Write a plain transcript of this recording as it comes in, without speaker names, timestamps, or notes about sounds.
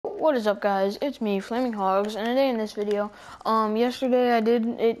What is up, guys? It's me, Flaming Hogs, and today in this video, yesterday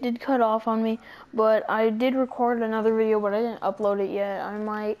it did cut off on me, but I did record another video, but I didn't upload it yet.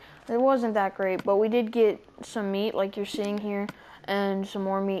 It wasn't that great, but we did get some meat, like you're seeing here, and some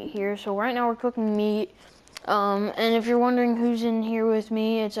more meat here. So right now we're cooking meat, and if you're wondering who's in here with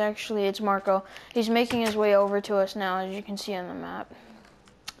me, it's Marco. He's making his way over to us now, as you can see on the map.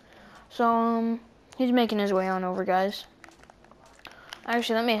 So, he's making his way on over, guys.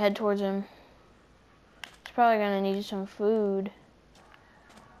 Actually, let me head towards him. He's probably gonna need some food.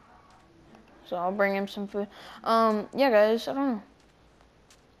 So I'll bring him some food. Yeah, guys, I don't know.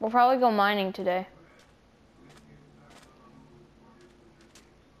 We'll probably go mining today.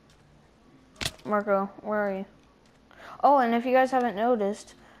 Marco, where are you? Oh, and if you guys haven't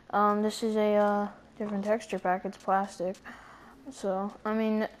noticed, this is a different texture pack. It's plastic. So, I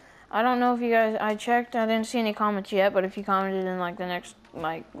mean, I don't know if you guys, I checked, I didn't see any comments yet, but if you commented in like the next,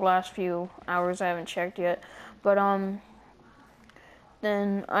 last few hours, I haven't checked yet. But,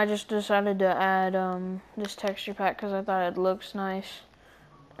 then I just decided to add, this texture pack because I thought it looks nice.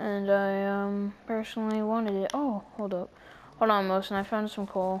 And I, personally wanted it. Oh, hold up. Hold on, Mosin, I found some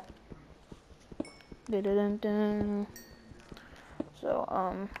coal.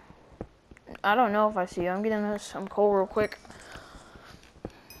 So, I don't know if I see you. I'm getting some coal real quick.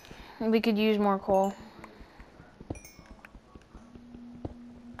 We could use more coal.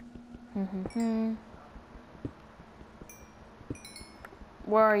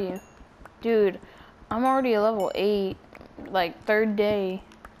 Where are you? Dude, I'm already a level 8. Like, 3rd day.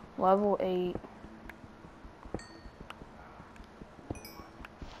 Level 8.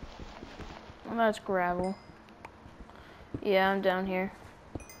 Well, that's gravel. Yeah, I'm down here.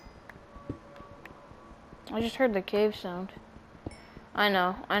 I just heard the cave sound. I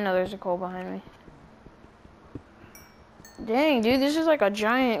know there's a coal behind me. Dang, dude, this is like a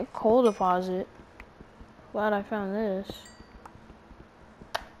giant coal deposit. Glad I found this.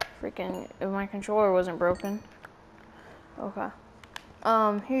 Freaking, if my controller wasn't broken. Okay.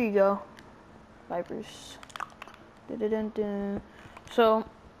 Here you go. Vipers. So,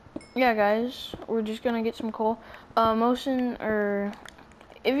 yeah, guys, we're just gonna get some coal. Mosin, or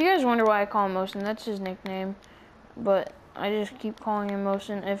if you guys wonder why I call him Mosin, that's his nickname. But I just keep calling him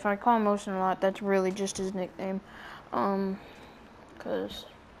Mosin. If I call him Mosin a lot, that's really just his nickname. Cause,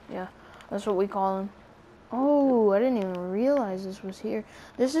 yeah, that's what we call him. Oh, I didn't even realize this was here.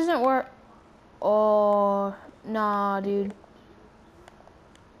 This isn't where, oh, nah, dude.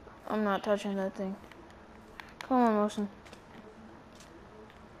 I'm not touching that thing. Come on, Mosin.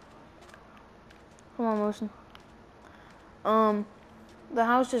 Come on, Mosin. The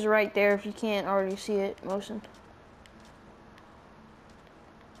house is right there if you can't already see it, Mosin.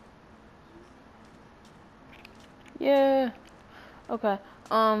 Yeah. Okay.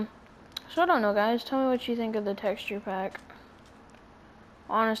 So I don't know, guys. Tell me what you think of the texture pack.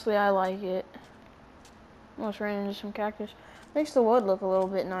 Honestly, I like it. Almost ran into some cactus. Makes the wood look a little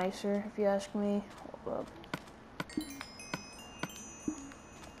bit nicer, if you ask me. Hold up.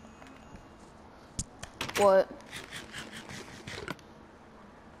 What?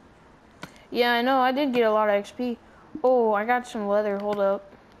 Yeah, I know. I did get a lot of XP. Oh, I got some leather. Hold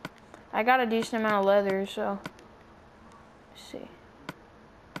up. I got a decent amount of leather, so. Let's see.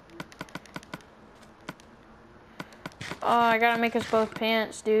 Oh, I gotta make us both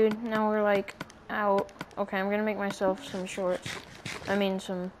pants, dude. Now we're like out. Okay, I'm gonna make myself some shorts. I mean,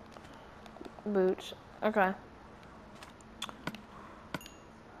 some boots. Okay.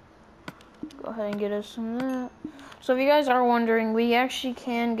 Go ahead and get us some of that. So if you guys are wondering, we actually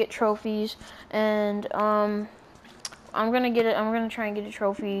can get trophies, and I'm gonna try and get a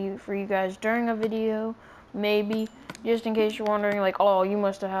trophy for you guys during a video, maybe, just in case you're wondering, like, oh, you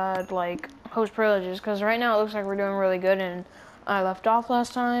must have had like host privileges, because right now it looks like we're doing really good, and I left off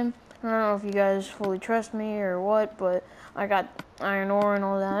last time. I don't know if you guys fully trust me or what, but I got iron ore and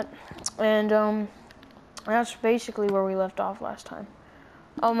all that, and that's basically where we left off last time.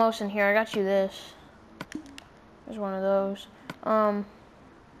 Oh, Mosin, here, I got you this. There's one of those.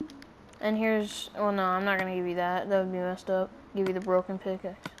 And here's, well, no, I'm not gonna give you that. That would be messed up. Give you the broken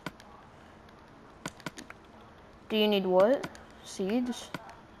pickaxe. Do you need what? Seeds?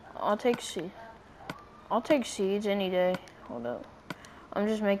 I'll take seeds. I'll take seeds any day. Hold up. I'm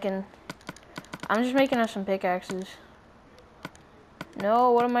just making us some pickaxes.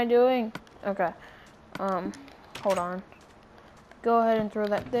 No, what am I doing? Okay. Hold on. Go ahead and throw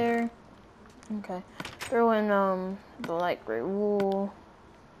that there. Okay. Throw in, the light gray wool.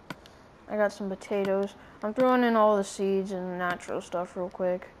 I got some potatoes. I'm throwing in all the seeds and natural stuff real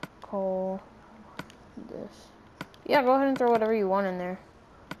quick. Coal. This. Yeah, go ahead and throw whatever you want in there.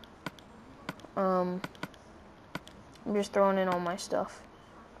 I'm just throwing in all my stuff.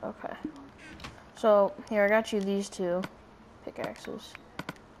 Okay. So, here, I got you these two pickaxes.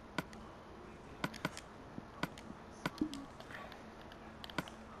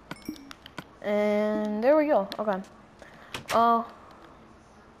 And there we go. Okay. Come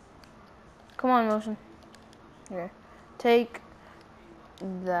on, Motion. Here. Take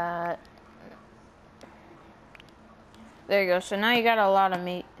that. There you go. So now you got a lot of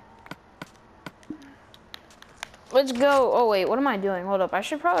meat. Let's go. Oh, wait. What am I doing? Hold up. I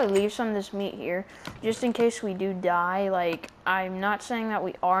should probably leave some of this meat here just in case we do die. Like, I'm not saying that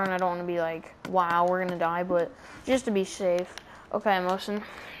we are, and I don't want to be like, wow, we're going to die, but just to be safe. Okay, Motion.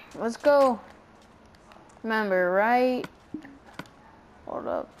 Let's go. Remember, right? Hold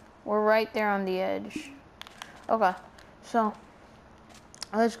up. We're right there on the edge. Okay. So,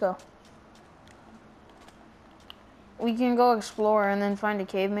 let's go. We can go explore and then find a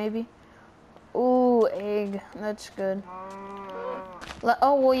cave, maybe. Ooh, egg. That's good.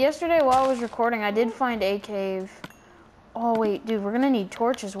 Oh, well, yesterday while I was recording, I did find a cave. Oh, wait, dude, we're gonna need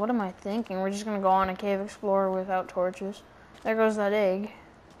torches. What am I thinking? We're just gonna go on a cave explorer without torches. There goes that egg.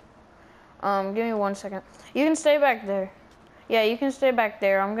 Give me 1 second. You can stay back there. Yeah, you can stay back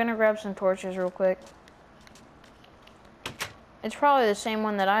there. I'm gonna grab some torches real quick. It's probably the same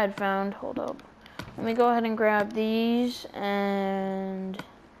one that I had found. Hold up. Let me go ahead and grab these and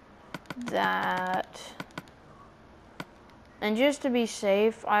that. And just to be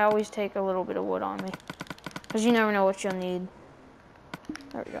safe, I always take a little bit of wood on me, because you never know what you'll need.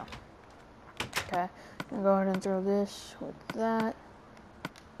 There we go. Okay, I'm gonna go ahead and throw this with that.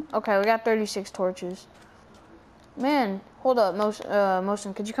 Okay, we got 36 torches. Man, hold up,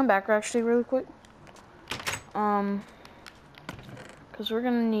 Motion, could you come back actually really quick? Because we're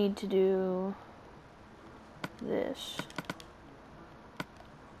gonna need to do this.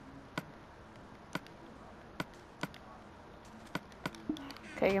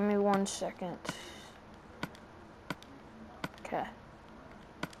 Okay, give me 1 second. Okay.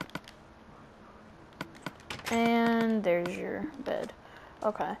 And there's your bed.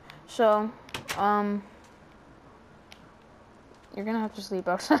 Okay, so, you're gonna have to sleep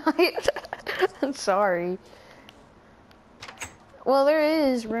outside. I'm sorry. Well, there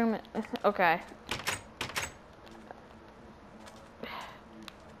is room. Okay.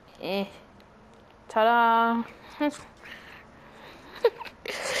 Ta-da.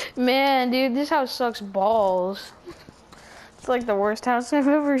 Man, dude, this house sucks balls. It's like the worst house I've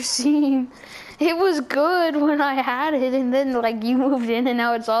ever seen. It was good when I had it, and then like you moved in and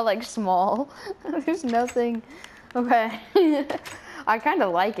now it's all like small. There's nothing. Okay. I kind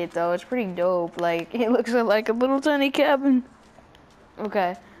of like it though. It's pretty dope. Like it looks like a little tiny cabin.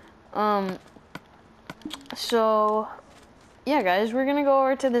 Okay. So yeah, guys, we're gonna go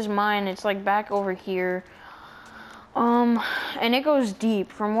over to this mine. It's like back over here. And it goes deep.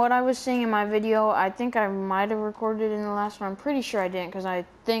 From what I was seeing in my video, I think I might have recorded in the last one. I'm pretty sure I didn't, because I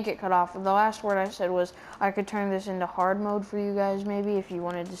think it cut off. The last word I said was I could turn this into hard mode for you guys, maybe, if you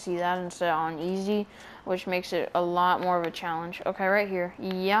wanted to see that instead on easy, which makes it a lot more of a challenge. Okay, right here.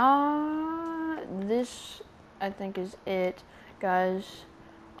 Yeah, this, I think, is it, guys.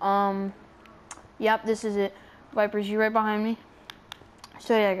 Yep, this is it. Vipers, you right behind me?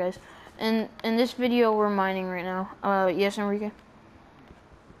 So, yeah, guys. In this video, we're mining right now. Yes, Enrique?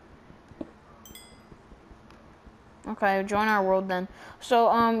 Okay, join our world then.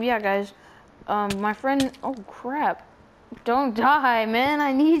 So, yeah, guys. My friend... Oh, crap. Don't die, man.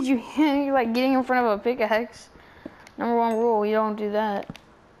 I need you. You're, like, getting in front of a pickaxe. #1 rule, you don't do that.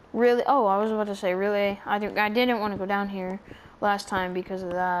 Really? Oh, I was about to say, really? I didn't want to go down here last time because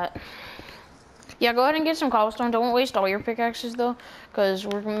of that. Yeah, go ahead and get some cobblestone. Don't waste all your pickaxes, though, because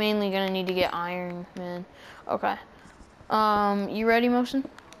we're mainly going to need to get iron, man. Okay. You ready, Motion?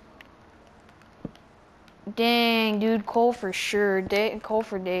 Dang, dude, coal for sure. Coal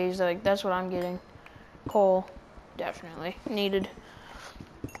for days. Like, that's what I'm getting. Coal, definitely needed.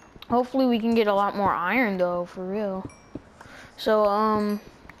 Hopefully we can get a lot more iron, though, for real. So,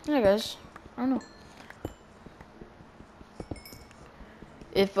 yeah, guys. I don't know.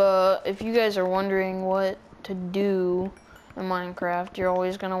 If you guys are wondering what to do in Minecraft, you're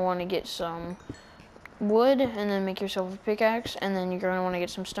always gonna want to get some wood and then make yourself a pickaxe, and then you're gonna want to get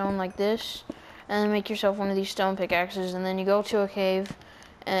some stone like this, and then make yourself one of these stone pickaxes, and then you go to a cave,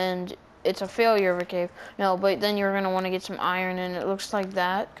 and it's a failure of a cave. No, but then you're gonna want to get some iron, and it looks like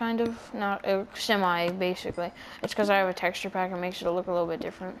that, kind of, not semi, basically. It's because I have a texture pack, and makes it look a little bit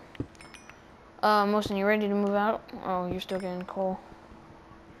different. Mosin, you ready to move out? Oh, you're still getting coal.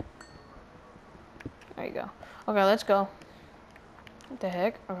 There you go. Okay, let's go. What the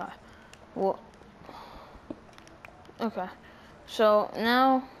heck? Okay. Well, okay. So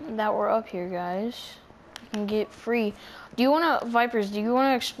now that we're up here, guys, we can get free. Do you want to, Vipers, do you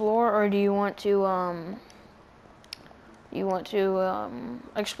want to explore, or do you want to,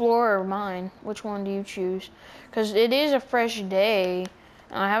 explore or mine? Which one do you choose? Because it is a fresh day,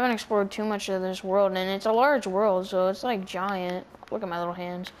 and I haven't explored too much of this world, and it's a large world, so it's like giant. Look at my little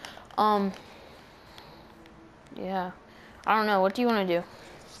hands. Yeah. I don't know. What do you want to do?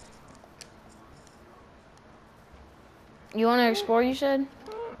 You want to explore, you said?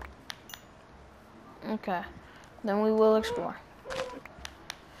 Okay. Then we will explore.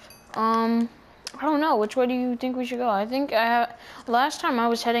 I don't know. Which way do you think we should go? I think last time I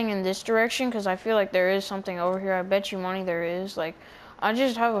was heading in this direction because I feel like there is something over here. I bet you money there is. Like, I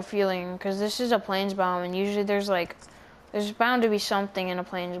just have a feeling because this is a plains biome, and usually there's bound to be something in a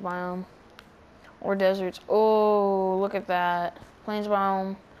plains biome or deserts. Oh, look at that. Plains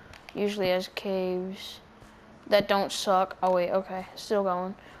biome usually has caves that don't suck. Oh wait, okay, still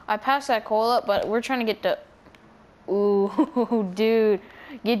going. I passed that coal up, but we're trying to get the. Ooh, dude.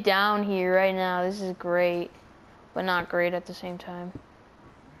 Get down here right now. This is great, but not great at the same time.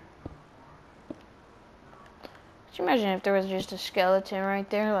 Could you imagine if there was just a skeleton right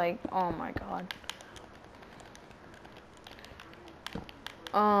there? Like, oh my god.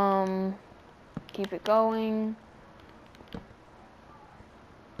 Keep it going.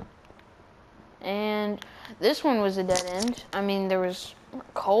 And this one was a dead end. I mean, there was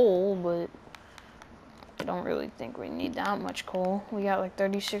coal, but I don't really think we need that much coal. We got like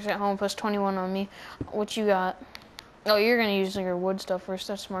 36 at home plus 21 on me. What you got? Oh, you're gonna use your wood stuff first.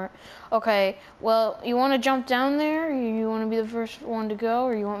 That's smart. Okay, well, you want to jump down there? Or you want to be the first one to go,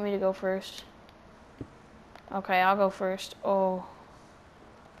 or you want me to go first? Okay, I'll go first. Oh.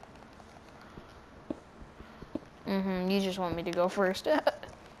 You just want me to go first.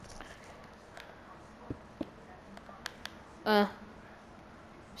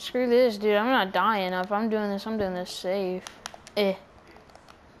 Screw this, dude. I'm not dying. If I'm doing this safe.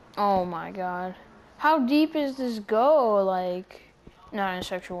 Oh my god. How deep is this go? Like, not in a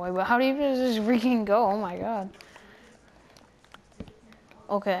sexual way, but how deep does this freaking go? Oh my god.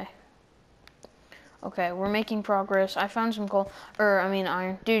 Okay. Okay, we're making progress. I found some coal.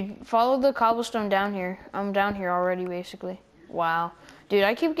 Iron. Dude, follow the cobblestone down here. I'm down here already, basically. Wow. Dude,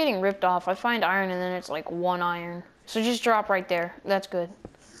 I keep getting ripped off. I find iron and then it's like 1 iron. So just drop right there. That's good.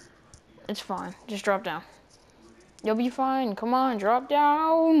 It's fine. Just drop down. You'll be fine. Come on, drop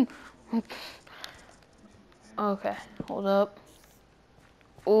down. Okay, hold up.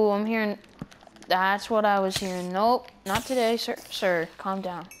 Oh, I'm hearing. That's what I was hearing. Nope, not today, sir. Sir, calm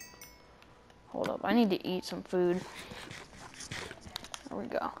down. Hold up. I need to eat some food. There we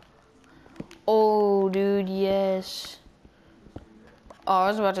go. Oh, dude, yes. Oh, I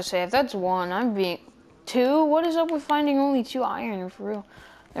was about to say, if that's 1, I'm being 2. What is up with finding only 2 iron, for real?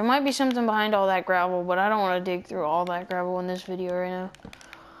 There might be something behind all that gravel, but I don't want to dig through all that gravel in this video right now.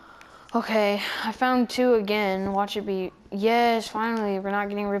 Okay, I found 2 again. Watch it be. Yes, finally, we're not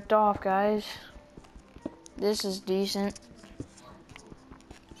getting ripped off, guys. This is decent.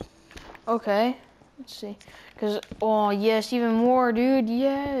 Okay, let's see. Oh, yes, even more, dude.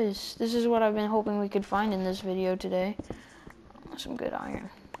 Yes, this is what I've been hoping we could find in this video today. Some good iron.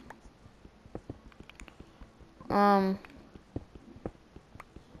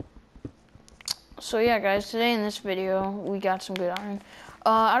 So yeah, guys, today in this video, we got some good iron.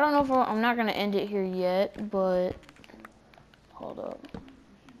 I don't know if I'm not going to end it here yet, but hold up.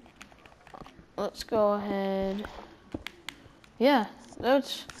 Let's go ahead. Yeah,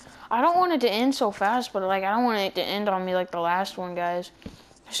 I don't want it to end so fast, but like I don't want it to end on me like the last one, guys.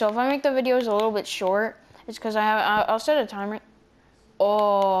 So if I make the videos a little bit short, it's because I'll set a timer.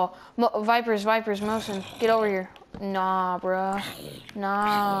 Oh, Vipers, Mosin, get over here. Nah, bruh.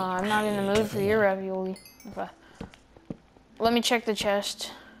 Nah, I'm not in the mood for your ravioli. Okay. Let me check the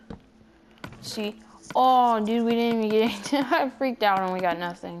chest. See. Oh, dude, we didn't even get anything. I freaked out and we got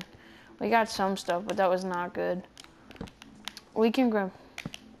nothing. We got some stuff, but that was not good. We can grab.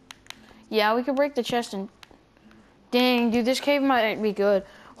 Yeah, we could break the chest and. Dang, dude, this cave might be good.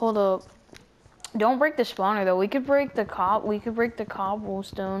 Hold up. Don't break the spawner though. We could break the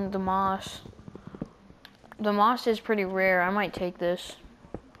cobblestone, the moss. The moss is pretty rare. I might take this.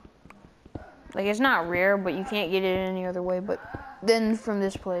 Like, it's not rare, but you can't get it any other way but then from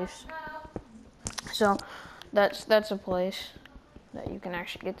this place. So that's a place that you can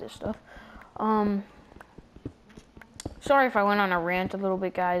actually get this stuff. Sorry if I went on a rant a little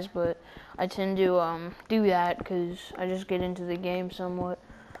bit, guys, but I tend to do that because I just get into the game somewhat.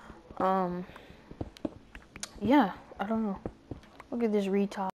 Yeah, I don't know. Look at this retard.